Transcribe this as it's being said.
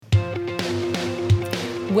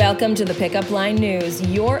Welcome to the Pickup Line News,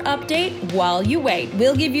 your update while you wait.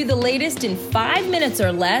 We'll give you the latest in 5 minutes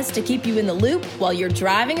or less to keep you in the loop while you're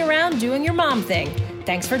driving around doing your mom thing.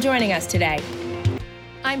 Thanks for joining us today.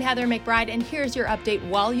 I'm Heather McBride, and here's your update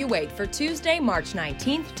while you wait for Tuesday, March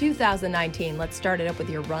 19th, 2019. Let's start it up with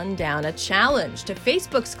your rundown. A challenge to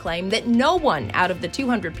Facebook's claim that no one out of the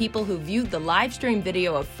 200 people who viewed the live stream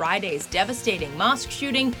video of Friday's devastating mosque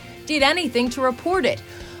shooting did anything to report it.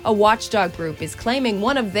 A watchdog group is claiming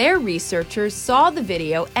one of their researchers saw the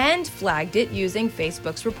video and flagged it using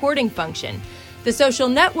Facebook's reporting function. The social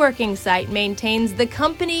networking site maintains the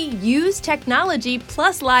company used technology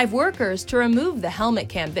plus live workers to remove the helmet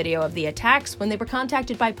cam video of the attacks when they were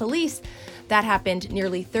contacted by police. That happened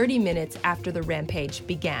nearly 30 minutes after the rampage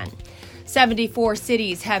began. 74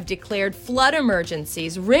 cities have declared flood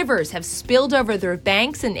emergencies. Rivers have spilled over their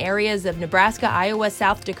banks in areas of Nebraska, Iowa,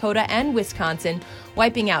 South Dakota, and Wisconsin,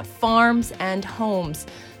 wiping out farms and homes.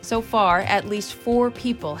 So far, at least 4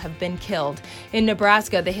 people have been killed. In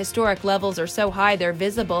Nebraska, the historic levels are so high they're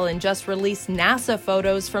visible in just released NASA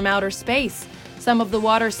photos from outer space. Some of the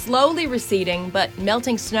water slowly receding, but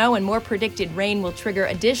melting snow and more predicted rain will trigger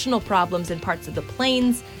additional problems in parts of the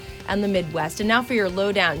plains and the Midwest. And now for your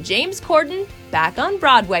lowdown. James Corden back on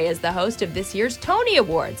Broadway as the host of this year's Tony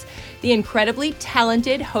Awards. The incredibly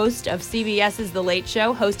talented host of CBS's The Late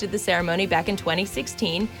Show hosted the ceremony back in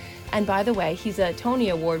 2016. And by the way, he's a Tony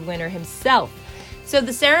Award winner himself. So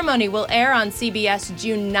the ceremony will air on CBS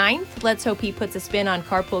June 9th. Let's hope he puts a spin on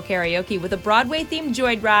Carpool Karaoke with a Broadway-themed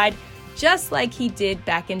joyride, just like he did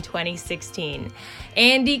back in 2016.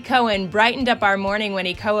 Andy Cohen brightened up our morning when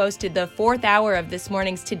he co-hosted the 4th hour of this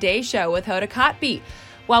morning's Today Show with Hoda Kotb.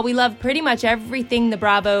 While we love pretty much everything the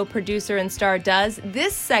Bravo producer and star does,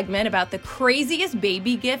 this segment about the craziest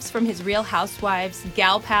baby gifts from his Real Housewives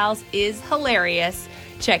gal pals is hilarious.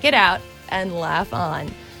 Check it out and laugh on.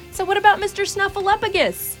 So what about Mr.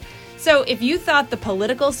 Snuffleupagus? So if you thought the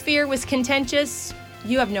political sphere was contentious,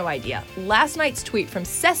 you have no idea. Last night's tweet from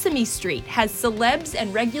Sesame Street has celebs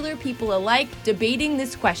and regular people alike debating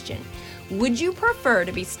this question. Would you prefer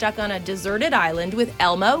to be stuck on a deserted island with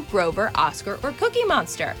Elmo, Grover, Oscar, or Cookie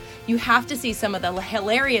Monster? You have to see some of the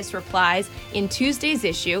hilarious replies in Tuesday's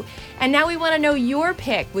issue. And now we want to know your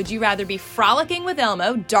pick. Would you rather be frolicking with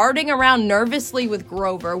Elmo, darting around nervously with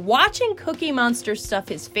Grover, watching Cookie Monster stuff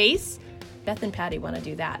his face? Beth and Patty want to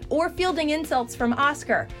do that. Or fielding insults from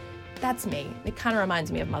Oscar? That's me. It kind of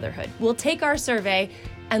reminds me of motherhood. We'll take our survey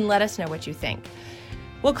and let us know what you think.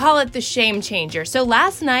 We'll call it the Shame Changer. So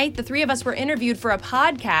last night, the 3 of us were interviewed for a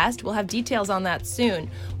podcast. We'll have details on that soon.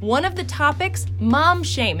 One of the topics, mom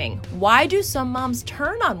shaming. Why do some moms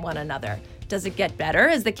turn on one another? Does it get better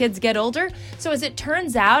as the kids get older? So as it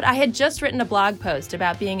turns out, I had just written a blog post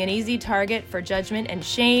about being an easy target for judgment and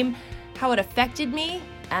shame, how it affected me,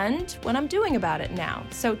 and what I'm doing about it now.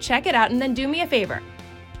 So check it out and then do me a favor.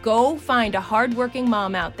 Go find a hardworking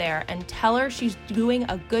mom out there and tell her she's doing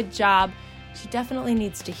a good job. She definitely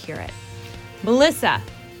needs to hear it. Melissa,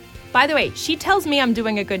 by the way, she tells me I'm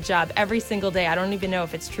doing a good job every single day. I don't even know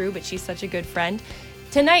if it's true, but she's such a good friend.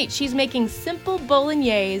 Tonight, she's making simple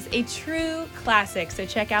bolognese, a true classic, so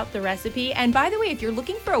check out the recipe. And by the way, if you're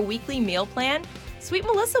looking for a weekly meal plan, Sweet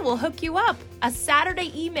Melissa will hook you up. A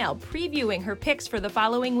Saturday email previewing her picks for the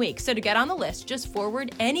following week. So to get on the list, just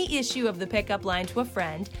forward any issue of the Pickup Line to a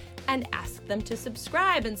friend and ask them to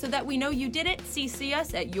subscribe. And so that we know you did it, CC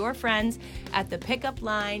us at your friends at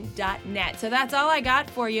thepickupline.net. So that's all I got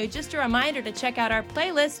for you. Just a reminder to check out our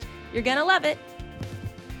playlist. You're going to love it.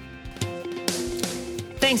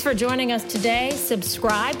 Thanks for joining us today.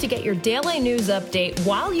 Subscribe to get your daily news update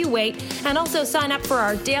while you wait, and also sign up for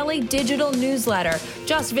our daily digital newsletter.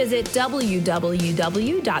 Just visit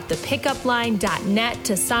www.thepickupline.net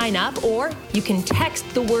to sign up, or you can text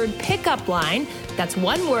the word pickup line, that's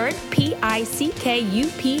one word,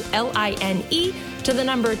 PICKUPLINE, to the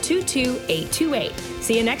number 22828.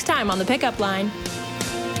 See you next time on The Pickup Line.